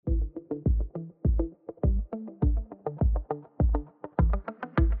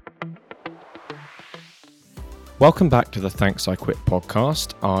Welcome back to the Thanks I Quit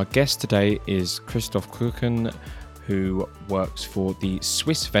podcast. Our guest today is Christoph Kruecken, who works for the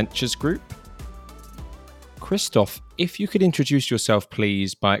Swiss Ventures Group. Christoph, if you could introduce yourself,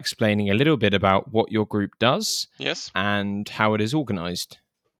 please, by explaining a little bit about what your group does and how it is organized.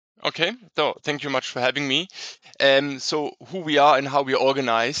 Okay, so thank you much for having me. So who we are and how we are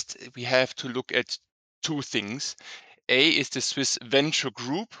organized, we have to look at two things. A is the Swiss Venture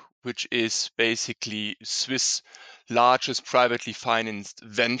Group, which is basically Swiss largest privately financed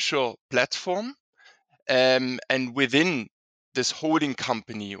venture platform. And within this holding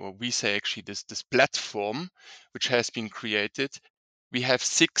company, or we say actually this platform, which has been created, we have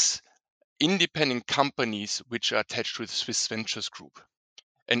 6 independent companies which are attached to the Swiss Ventures Group.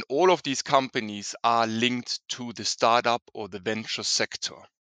 And all of these companies are linked to the startup or the venture sector.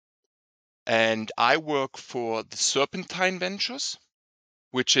 And I work for the Serpentine Ventures,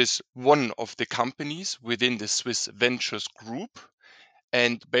 which is one of the companies within the Swiss Ventures Group.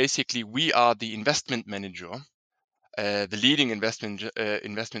 And basically, we are the investment manager, the leading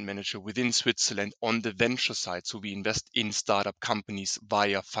investment manager within Switzerland on the venture side. So we invest in startup companies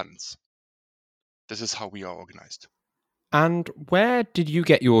via funds. This is how we are organized. And where did you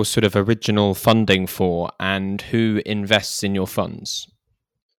get your sort of original funding for, and who invests in your funds?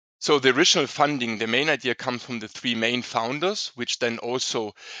 So the original funding, the main idea comes from the 3 main founders, which then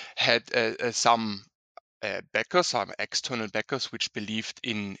also had some backers, some external backers, which believed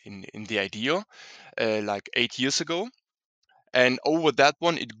in the idea like 8 years ago. And over that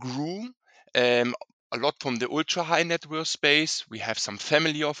one, it grew a lot from the ultra high net worth space. We have some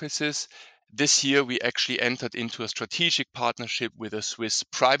family offices. This year, we actually entered into a strategic partnership with a Swiss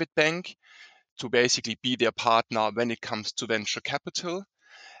private bank to basically be their partner when it comes to venture capital.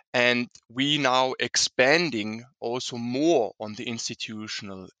 And we now expanding also more on the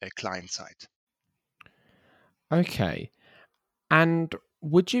institutional client side. Okay. And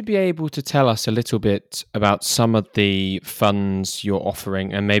would you be able to tell us a little bit about some of the funds you're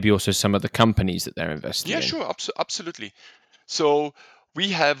offering and maybe also some of the companies that they're investing in? Sure, absolutely. So we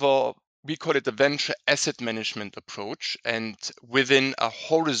call it the venture asset management approach, and within a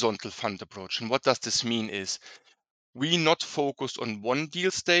horizontal fund approach. And what does this mean is we not focused on one deal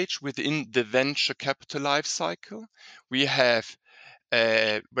stage within the venture capital life cycle. We have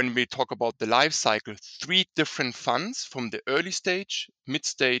when we talk about the life cycle, 3 different funds from the early stage, mid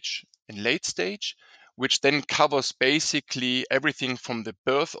stage, and late stage, which then covers basically everything from the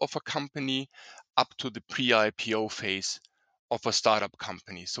birth of a company up to the pre-IPO phase of a startup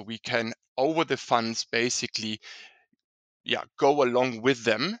company. So we can, over the funds, basically, go along with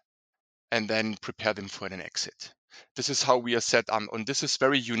them and then prepare them for an exit. This is how we are set up, and this is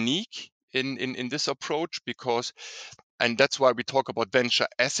very unique in this approach because, and that's why we talk about venture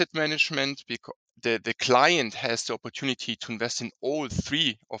asset management, because the client has the opportunity to invest in all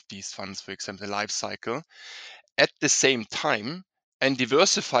 3 of these funds, for example, the life cycle, at the same time and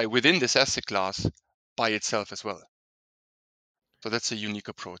diversify within this asset class by itself as well. So that's a unique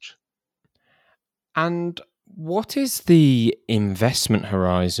approach. And what is the investment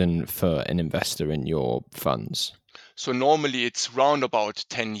horizon for an investor in your funds? So normally it's round about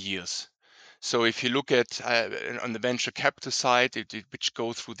 10 years. So if you look at on the venture capital side, which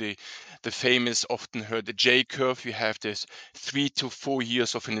go through the famous, often heard the J curve, you have this 3 to 4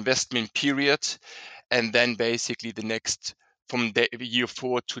 years of an investment period, and then basically the next from the year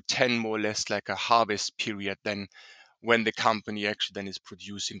 4 to 10, more or less like a harvest period. Then when the company actually then is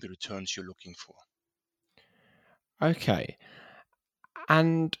producing the returns you're looking for. Okay.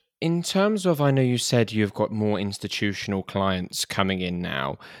 And in terms of, I know you said you've got more institutional clients coming in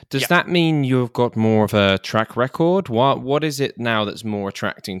now. Does that mean you've got more of a track record? What is it now that's more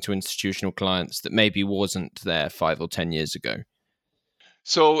attracting to institutional clients that maybe wasn't there 5 or 10 years ago?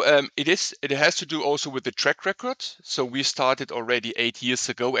 So it has to do also with the track record. So we started already 8 years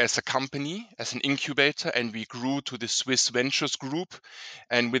ago as a company, as an incubator, and we grew to the Swiss Ventures Group.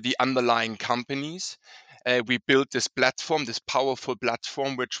 And with the underlying companies, we built this platform, this powerful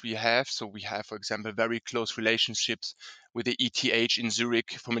platform, which we have. So we have, for example, very close relationships with the ETH in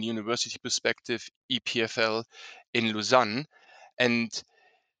Zurich from a university perspective, EPFL in Lausanne. And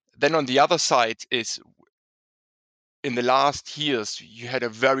then on the other side is, in the last years, you had a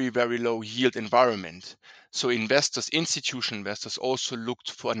very, very low yield environment. So investors, institutional investors, also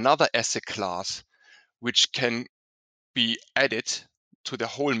looked for another asset class which can be added to the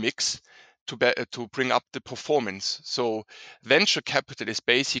whole mix to bring up the performance. So venture capital is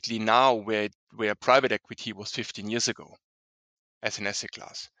basically now where private equity was 15 years ago. as an asset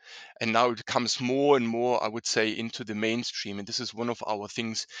class. And now it comes more and more, I would say, into the mainstream. And this is one of our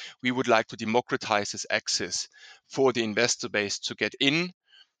things. We would like to democratize this access for the investor base to get in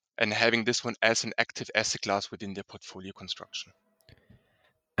and having this one as an active asset class within their portfolio construction.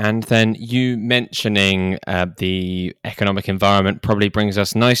 And then you mentioning the economic environment probably brings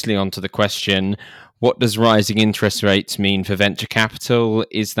us nicely onto the question, what does rising interest rates mean for venture capital?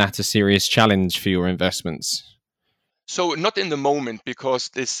 Is that a serious challenge for your investments? So not in the moment, because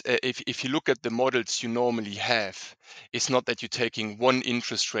this, if you look at the models you normally have, it's not that you're taking one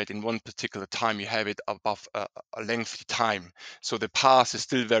interest rate in one particular time. You have it above a lengthy time. So the path is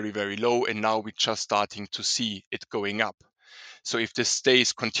still very, very low, and now we're just starting to see it going up. So if this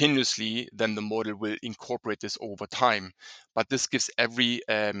stays continuously, then the model will incorporate this over time. But this gives every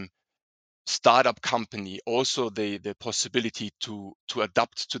startup company also the possibility to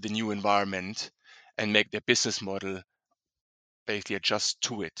adapt to the new environment and make their business model basically adjust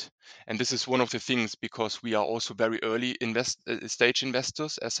to it. And this is one of the things, because we are also very early stage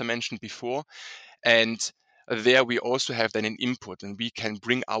investors, as I mentioned before. And there we also have then an input, and we can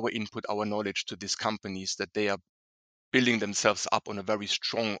bring our input, our knowledge to these companies that they are building themselves up on a very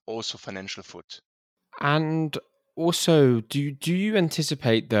strong also financial foot. And also, do you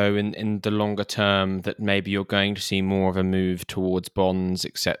anticipate though in the longer term that maybe you're going to see more of a move towards bonds,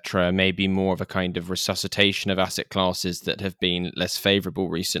 etc., maybe more of a kind of resuscitation of asset classes that have been less favorable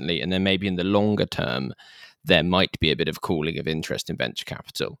recently, and then maybe in the longer term there might be a bit of cooling of interest in venture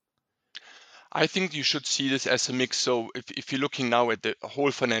capital? I think you should see this as a mix. So if you're looking now at the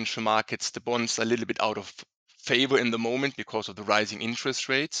whole financial markets, the bonds are a little bit out of favor in the moment because of the rising interest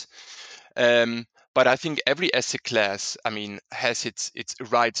rates. Um, but I think every asset class, I mean, has its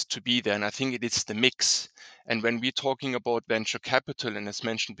rights to be there, and I think it is the mix. And when we're talking about venture capital, and as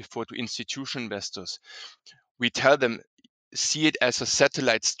mentioned before, to institutional investors, we tell them see it as a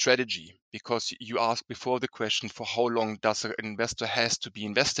satellite strategy, because you asked before the question for how long does an investor has to be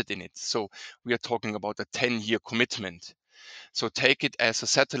invested in it. So we are talking about a 10-year commitment. So take it as a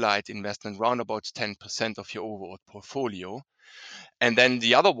satellite investment, round about 10% of your overall portfolio. And then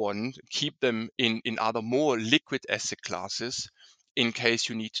the other one, keep them in other more liquid asset classes in case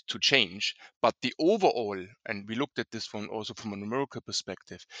you need to change. But the overall, and we looked at this one also from a numerical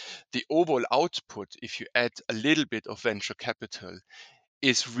perspective, the overall output, if you add a little bit of venture capital,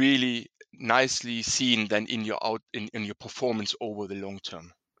 is really nicely seen then in your in your performance over the long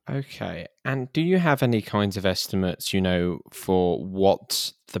term. Okay. And do you have any kinds of estimates, for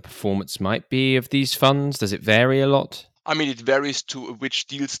what the performance might be of these funds? Does it vary a lot? I mean, it varies to which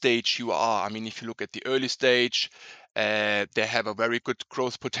deal stage you are. I mean, if you look at the early stage, they have a very good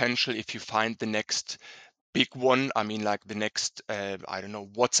growth potential. If you find the next big one, I mean, like the next, I don't know,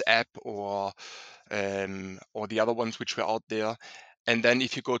 WhatsApp or the other ones which were out there. And then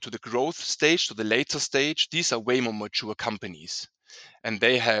if you go to the growth stage, to the later stage, these are way more mature companies, and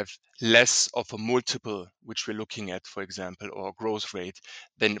they have less of a multiple which we're looking at, for example, or a growth rate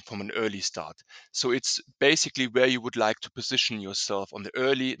than from an early start. So it's basically where you would like to position yourself on the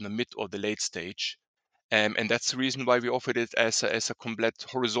early, in the mid, or the late stage. And that's the reason why we offered it as a complete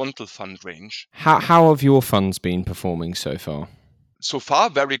horizontal fund range. How have your funds been performing so far? So far,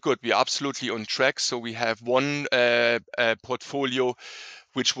 very good. We are absolutely on track. So we have one portfolio,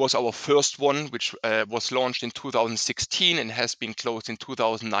 which was our first one, which was launched in 2016 and has been closed in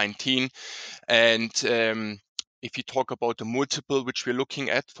 2019. And if you talk about the multiple which we're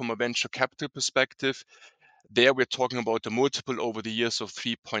looking at from a venture capital perspective, there we're talking about the multiple over the years of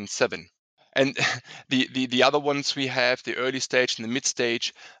 3.7. And the other ones we have, the early stage and the mid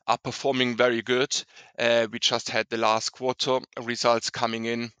stage, are performing very good. We just had the last quarter results coming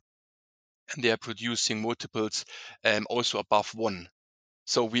in, and they are producing multiples also above one.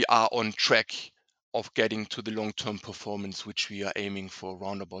 So we are on track of getting to the long-term performance, which we are aiming for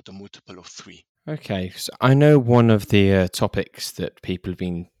around about a multiple of 3. Okay, so I know one of the topics that people have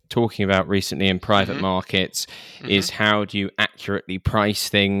been talking about recently in private hmm markets hmm is how do you accurately price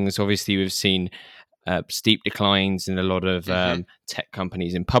things. Obviously, we've seen steep declines in a lot of hmm tech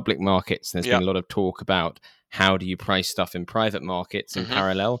companies in public markets. There's Yeah. been a lot of talk about how do you price stuff in private markets in hmm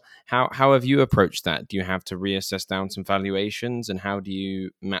parallel. How have you approached that? Do you have to reassess down some valuations, and how do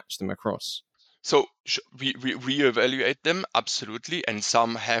you match them across? So we reevaluate them absolutely, and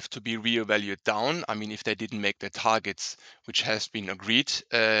some have to be reevaluated down. I mean, if they didn't make their targets, which has been agreed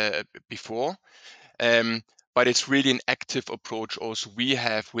before. Um, but it's really an active approach also we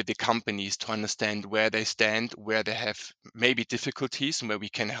have with the companies to understand where they stand, where they have maybe difficulties, and where we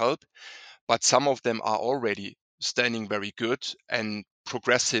can help. But some of them are already standing very good and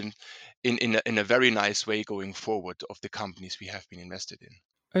progressing in a very nice way going forward of the companies we have been invested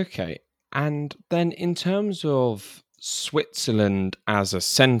in. Okay. And then in terms of Switzerland as a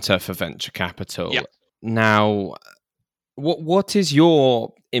center for venture Yeah. capital, now what is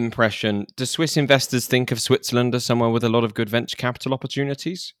your impression? Do Swiss investors think of Switzerland as somewhere with a lot of good venture capital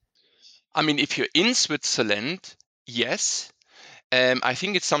opportunities? I mean, if you're in Switzerland, yes. I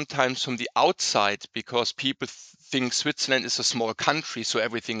think it's sometimes from the outside because people think Switzerland is a small country, so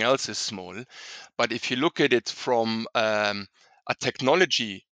everything else is small. But if you look at it from a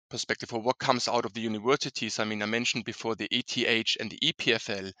technology perspective, or what comes out of the universities, I mean, I mentioned before the ETH and the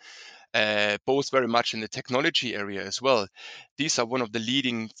EPFL, both very much in the technology area as well. These are one of the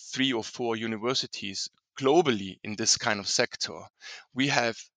leading 3 or 4 universities globally in this kind of sector. We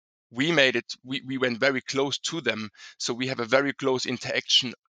have we went very close to them, so we have a very close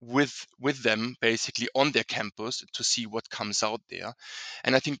interaction with them basically on their campus to see what comes out there.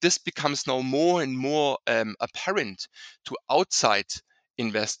 And I think this becomes now more and more apparent to outside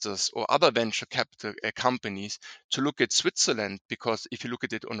investors or other venture capital companies to look at Switzerland, because if you look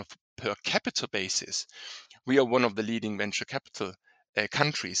at it on a per capita basis, we are one of the leading venture capital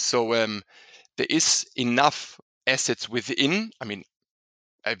countries. So there is enough assets within, I mean,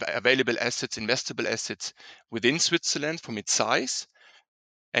 available assets, investable assets within Switzerland from its size.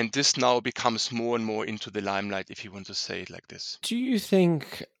 And this now becomes more and more into the limelight, if you want to say it like this. Do you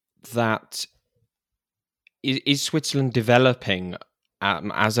think that is Switzerland developing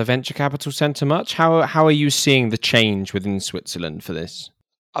as a venture capital center much? How are you seeing the change within Switzerland for this?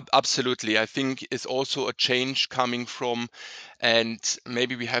 Absolutely. I think it's also a change coming from, and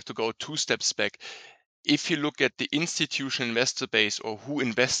maybe we have to go 2 steps back. If you look at the institutional investor base or who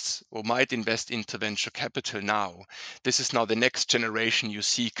invests or might invest into venture capital now, this is now the next generation you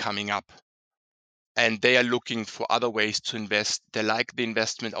see coming up. And they are looking for other ways to invest. They like the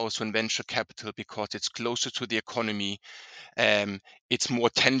investment also in venture capital because it's closer to the economy. It's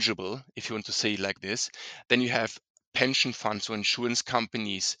more tangible, if you want to say it like this. Then you have pension funds or insurance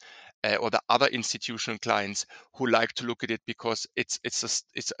companies or the other institutional clients who like to look at it because it's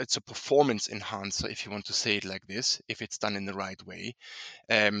a performance enhancer, if you want to say it like this, if it's done in the right way.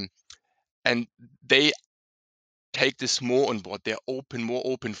 Um, and they take this more on board. They're more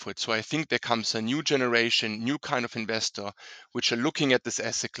open for it. So I think there comes a new generation, new kind of investor, which are looking at this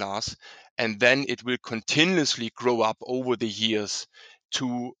asset class, and then it will continuously grow up over the years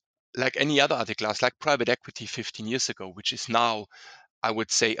to like any other asset class, like private equity 15 years ago, which is now, I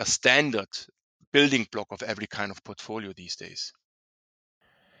would say, a standard building block of every kind of portfolio these days.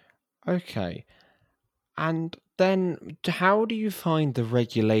 Okay. And then, how do you find the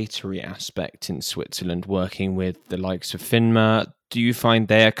regulatory aspect in Switzerland working with the likes of FINMA? Do you find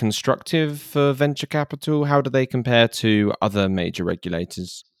they are constructive for venture capital? How do they compare to other major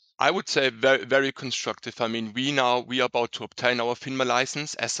regulators? I would say very, very constructive. I mean, we are about to obtain our FINMA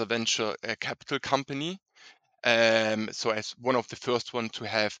license as a venture capital company. So as one of the first one to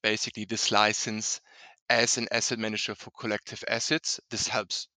have basically this license as an asset manager for collective assets, this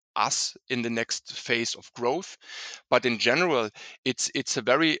helps us in the next phase of growth. But in general, it's a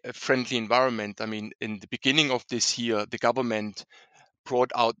very friendly environment. I mean, in the beginning of this year, the government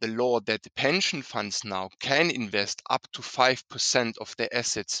brought out the law that the pension funds now can invest up to 5% of their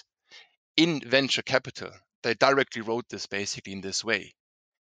assets in venture capital. They directly wrote this basically in this way.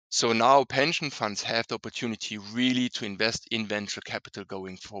 So now pension funds have the opportunity really to invest in venture capital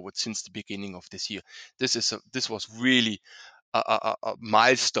going forward since the beginning of this year. This was really a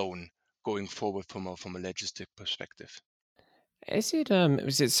milestone going forward from a legislative perspective. Is it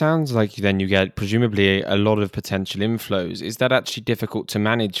because it sounds like then you get presumably a lot of potential inflows. Is that actually difficult to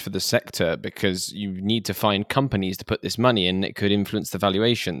manage for the sector because you need to find companies to put this money in? It could influence the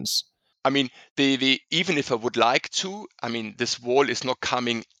valuations. I mean, the even if I would like to, I mean, this wall is not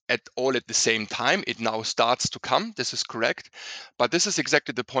coming at all at the same time. It now starts to come. This is correct, but this is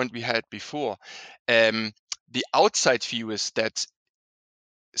exactly the point we had before. Um, the outside view is that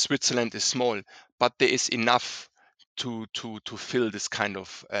Switzerland is small, but there is enough to fill this kind of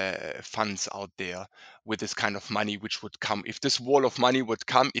funds out there with this kind of money which would come. If this wall of money would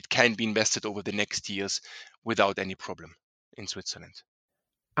come, it can be invested over the next years without any problem in Switzerland.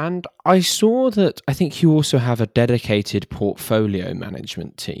 And I saw that I think you also have a dedicated portfolio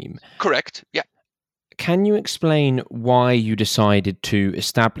management team. Correct. Yeah. Can you explain why you decided to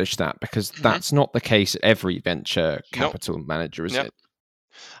establish that? Because Hmm. that's not the case at every venture No. capital manager, is Yeah. it?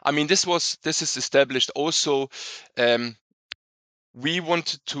 I mean, this is established also. Um, we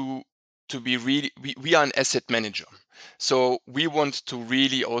wanted to be really, we are an asset manager. So we want to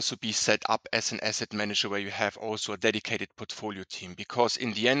really also be set up as an asset manager where you have also a dedicated portfolio team, because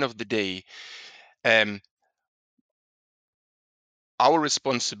in the end of the day, um, our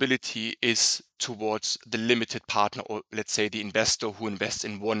responsibility is towards the limited partner, or let's say the investor who invests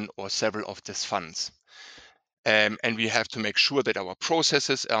in one or several of these funds. And we have to make sure that our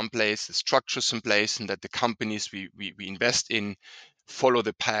processes are in place, the structures in place, and that the companies we invest in follow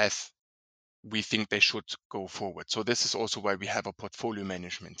the path we think they should go forward. So this is also why we have a portfolio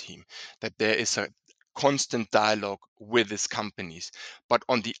management team, that there is a constant dialogue with these companies. But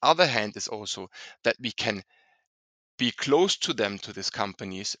on the other hand is also that we can be close to them, to these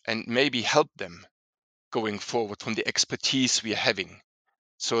companies, and maybe help them going forward from the expertise we are having,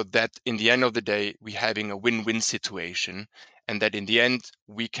 so that in the end of the day we're having a win-win situation, and that in the end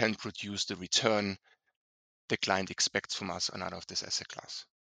we can produce the return the client expects from us and out of this asset class.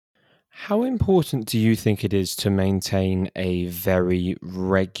 How important do you think it is to maintain a very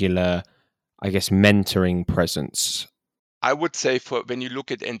regular, I guess, mentoring presence? I would say for when you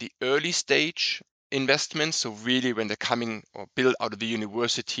look at in the early stage investments, so really when they're coming or built out of the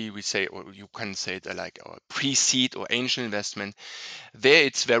university, we say, or you can say it like a pre-seed or angel investment, there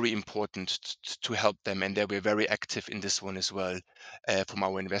it's very important to help them, and there we're very active in this one as well, from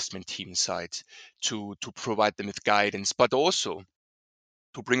our investment team side, to provide them with guidance, but also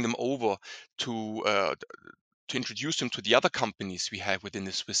to bring them over to introduce them to the other companies we have within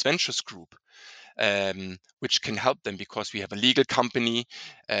the Swiss Ventures Group, which can help them, because we have a legal company,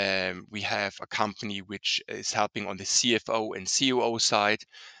 we have a company which is helping on the CFO and COO side.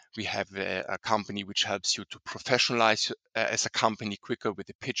 We have a company which helps you to professionalize as a company quicker with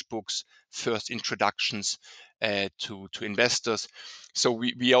the pitch books, first introductions to investors. So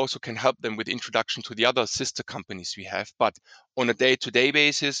we also can help them with introduction to the other sister companies we have. But on a day-to-day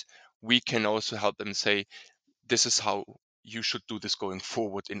basis, we can also help them say, this is how you should do this going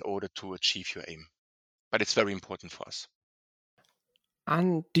forward in order to achieve your aim. But it's very important for us.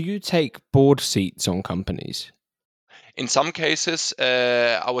 And do you take board seats on companies? In some cases,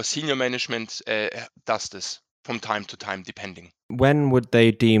 our senior management does this from time to time, depending. When would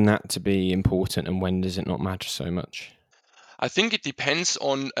they deem that to be important, and when does it not matter so much? I think it depends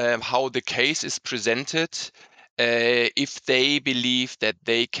on how the case is presented. If they believe that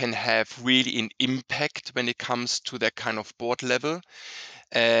they can have really an impact when it comes to that kind of board level,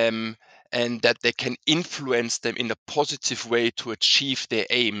 um, and that they can influence them in a positive way to achieve their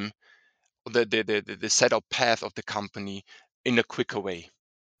aim, the set up path of the company in a quicker way.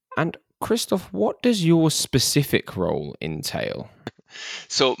 And Christoph, what does your specific role entail?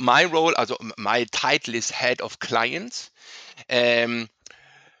 So my role, also my title is head of clients, um,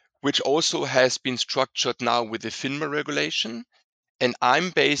 which also has been structured now with the FINMA regulation. And I'm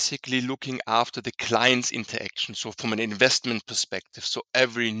basically looking after the client's interaction. So from an investment perspective, so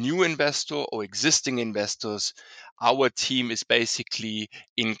every new investor or existing investors, our team is basically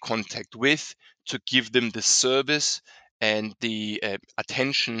in contact with, to give them the service and the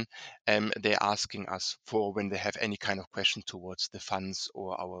attention they're asking us for when they have any kind of question towards the funds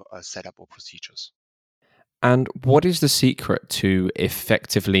or our setup or procedures. And what is the secret to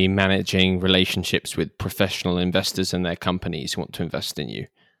effectively managing relationships with professional investors and their companies who want to invest in you?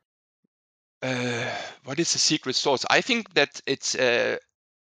 Uh, what is the secret sauce? I think that it's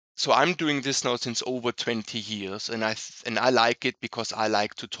so I'm doing this now since over 20 years, and I like it because I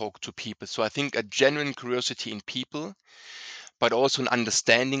like to talk to people. So I think a genuine curiosity in people, but also an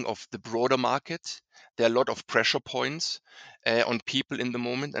understanding of the broader market. There are a lot of pressure points on people in the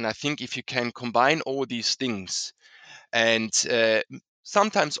moment, and I think if you can combine all these things, and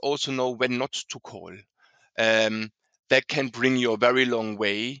sometimes also know when not to call, um, that can bring you a very long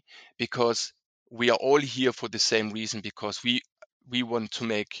way, because we are all here for the same reason, because we want to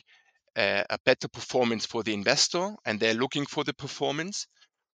make a better performance for the investor, and they're looking for the performance.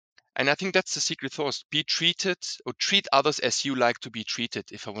 And I think that's the secret sauce: be treated, or treat others as you like to be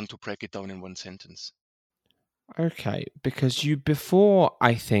treated, if I want to break it down in one sentence. Okay, because you before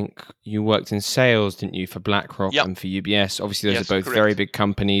I think you worked in sales, didn't you, for BlackRock Yeah. and for UBS? Obviously, those are Yes, both very correct. big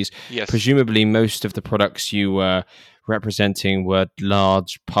companies. Yes. Presumably, most of the products you were representing were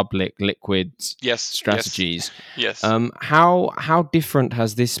large, public, liquid Yes. Yes. strategies. Yes. How different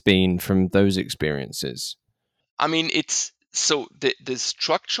has this been from those experiences? I mean, it's so the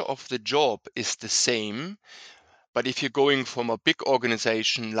structure of the job is the same. But if you're going from a big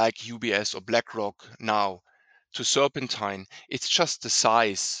organization like UBS or BlackRock now to Serpentine, it's just the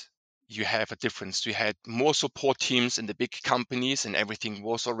size. You have a difference. You had more support teams in the big companies, and everything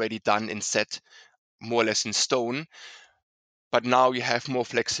was already done and set more or less in stone. but now you have more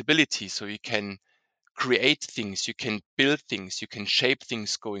flexibility, so you can create things, you can build things, you can shape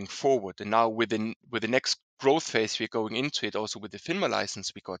things going forward. And now with the next growth phase we're going into it, also with the FINMA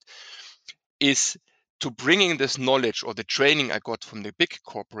license we got, is to bringing this knowledge or the training I got from the big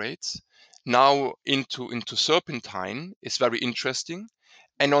corporates now into Serpentine is very interesting.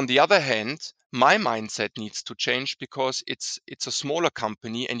 And on the other hand, my mindset needs to change because it's a smaller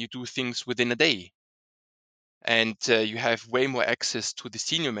company and you do things within a day, and you have way more access to the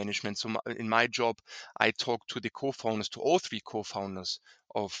senior management. So in my job, I talk to the co-founders, to all three co-founders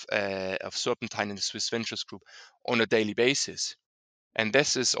of Serpentine and the Swiss Ventures Group on a daily basis. And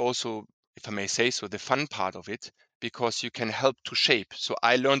this is also, if I may say so, the fun part of it, because you can help to shape. So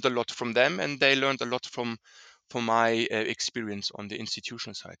I learned a lot from them, and they learned a lot from my experience on the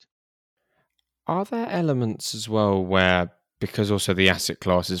institutional side. Are there elements as well where, because also the asset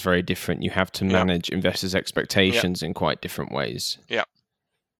class is very different, you have to Yeah, manage investors' yeah, expectations in quite different ways? yeah.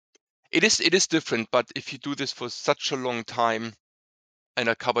 It is different, but if you do this for such a long time, and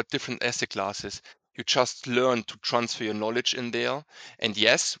I covered different asset classes, you just learn to transfer your knowledge in there. And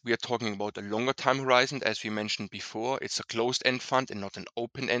yes, we are talking about a longer time horizon, as we mentioned before. It's a closed-end fund and not an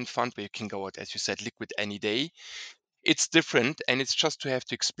open-end fund where you can go out, as you said, liquid any day. It's different, and it's just to have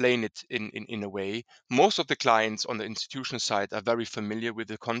to explain it in a way. Most of the clients on the institutional side are very familiar with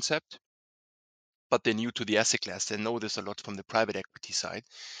the concept, but they're new to the asset class. They know this a lot from the private equity side,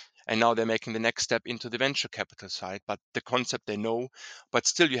 and now they're making the next step into the venture capital side. But the concept they know, but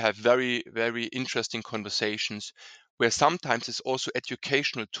still you have very, very interesting conversations where sometimes it's also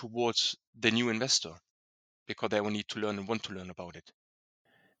educational towards the new investor, because they will need to learn and want to learn about it.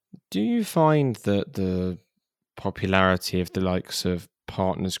 Do you find that the popularity of the likes of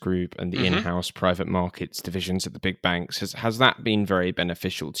Partners Group and the hmm in-house private markets divisions at the big banks, has that been very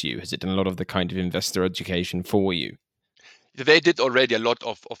beneficial to you? Has it done a lot of the kind of investor education for you? They did already a lot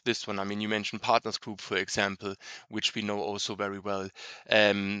of this one. I mean, you mentioned Partners Group, for example, which we know also very well.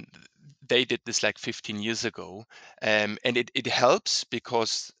 Um, they did this like 15 years ago, and it helps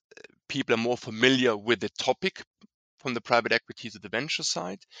because people are more familiar with the topic from the private equity to the venture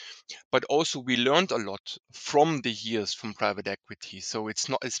side. But also we learned a lot from the years from private equity. So it's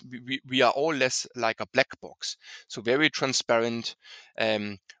not, we are all less like a black box. So very transparent.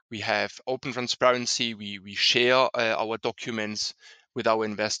 Um, we have open transparency. We share our documents with our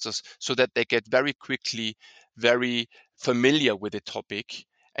investors so that they get very quickly very familiar with the topic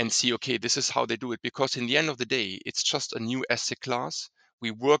and see, okay, this is how they do it. Because in the end of the day, it's just a new asset class. We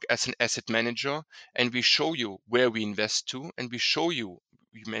work as an asset manager, and we show you where we invest to, and we show you,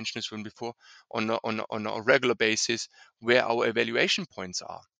 you mentioned this one before, on a regular basis where our evaluation points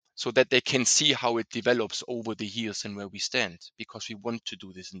are, so that they can see how it develops over the years and where we stand, because we want to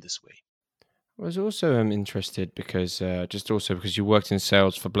do this in this way. I was also interested because just also because you worked in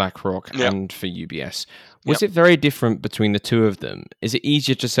sales for BlackRock Yeah, and for UBS. yeah. Was it very different between the two of them? Is it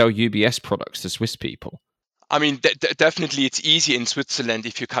easier to sell UBS products to Swiss people? I mean, definitely, it's easy in Switzerland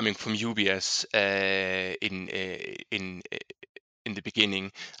if you're coming from UBS in the beginning.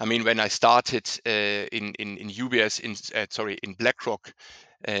 I mean, when I started in UBS in BlackRock,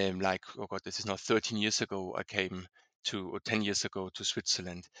 like, oh god, this is now 13 years ago. I came to, or 10 years ago, to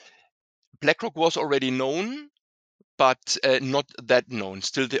Switzerland. BlackRock was already known, but not that known.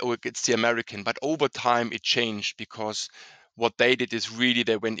 Still, it's the American. But over time, it changed, because what they did is really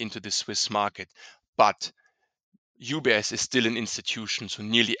they went into the Swiss market. But UBS is still an institution, so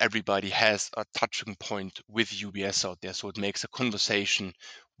nearly everybody has a touching point with UBS out there. So it makes a conversation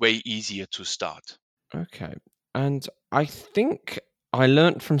way easier to start. Okay. And I think I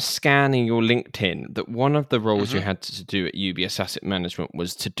learnt from scanning your LinkedIn that one of the roles you hmm had to do at UBS Asset Management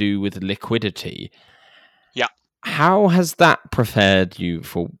was to do with liquidity. Yeah. How has that prepared you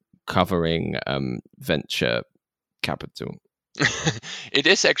for covering venture capital? It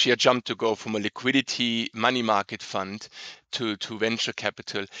is actually a jump to go from a liquidity money market fund to venture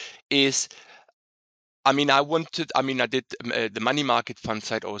capital. Is I did the money market fund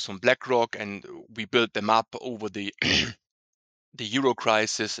side also on BlackRock, and we built them up over the the Euro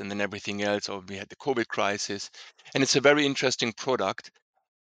crisis and then everything else, or we had the COVID crisis. And it's a very interesting product,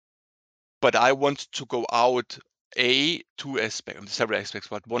 but I wanted to go out, two aspects, several aspects,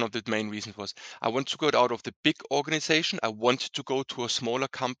 but one of the main reasons was I want to go out of the big organization. I wanted to go to a smaller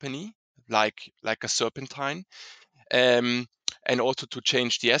company like a Serpentine, um, and also to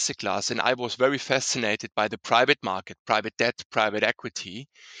change the asset class. And I was very fascinated by the private market, private debt, private equity,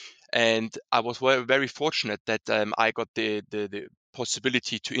 and I was very, very fortunate that I got the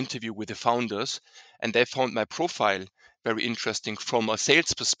possibility to interview with the founders, and they found my profile very interesting from a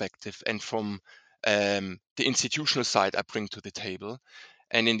sales perspective and from the institutional side I bring to the table.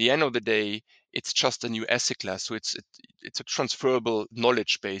 And in the end of the day, it's just a new asset class. So it's a transferable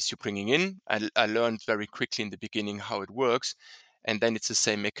knowledge base you're bringing in. I learned very quickly in the beginning how it works. And then it's the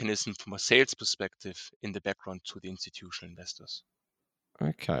same mechanism from a sales perspective in the background to the institutional investors.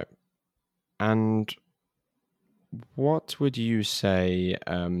 Okay. And what would you say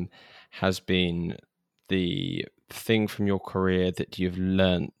has been the thing from your career that you've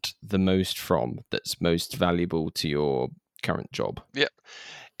learnt the most from, that's most valuable to your current job?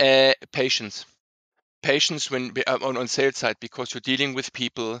 Yeah, patience. Patience when on sales side, because you're dealing with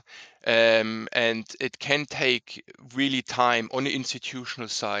people, and it can take really time on the institutional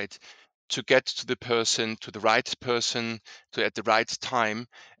side to get to the right person at the right time.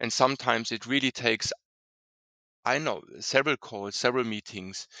 And sometimes it really takes, I know, several calls, several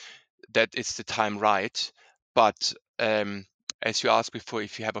meetings, that it's the time right. But as you asked before,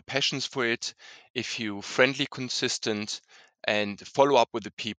 if you have a passion for it, if you friendly, consistent, and follow up with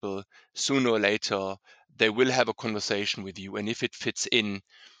the people, sooner or later they will have a conversation with you. And if it fits in,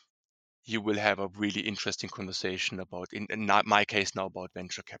 you will have a really interesting conversation about, in my case now, about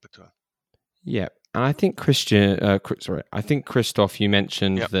venture capital. Yeah, and I think I think Christoph, you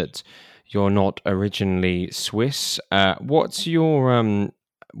mentioned Yeah. that you're not originally Swiss. What's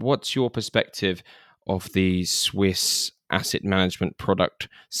your perspective of the Swiss asset management product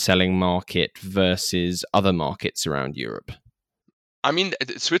selling market versus other markets around Europe? I mean,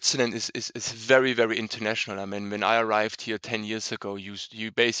 Switzerland is very, very international. I mean, when I arrived here 10 years ago,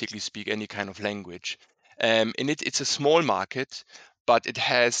 you basically speak any kind of language. And it's a small market, but it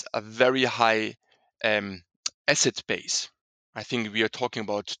has a very high um, asset base. I think we are talking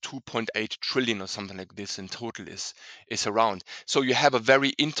about 2.8 trillion or something like this in total is around. So you have a very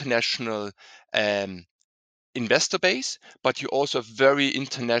international um, investor base, but you also have very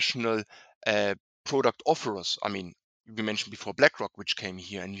international uh, product offerers. I mean, we mentioned before BlackRock, which came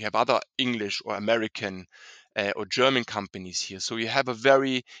here, and you have other English or American or German companies here. So you have a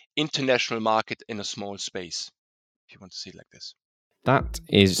very international market in a small space, if you want to see it like this. That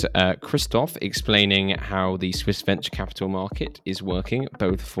is Christoph explaining how the Swiss venture capital market is working,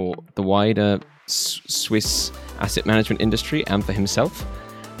 both for the wider Swiss asset management industry and for himself.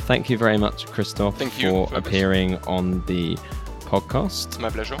 Thank you very much, Christoph, for appearing on the podcast. It's my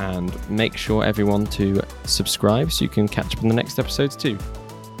pleasure. And make sure everyone to subscribe so you can catch up on the next episodes too.